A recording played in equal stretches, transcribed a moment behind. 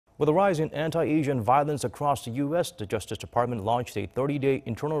With a rise in anti-Asian violence across the U.S., the Justice Department launched a 30-day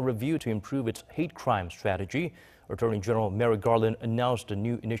internal review to improve its hate crime strategy. Attorney General Merrick Garland announced a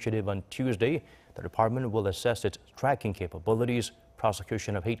new initiative on Tuesday. The department will assess its tracking capabilities,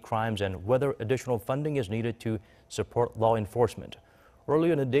 prosecution of hate crimes, and whether additional funding is needed to support law enforcement.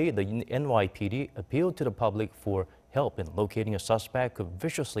 Earlier in the day, the NYPD appealed to the public for help in locating a suspect who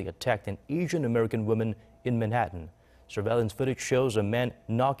viciously attacked an Asian American woman in Manhattan. Surveillance footage shows a man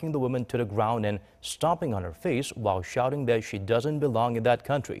knocking the woman to the ground and stomping on her face while shouting that she doesn't belong in that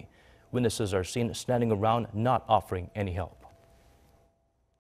country. Witnesses are seen standing around not offering any help.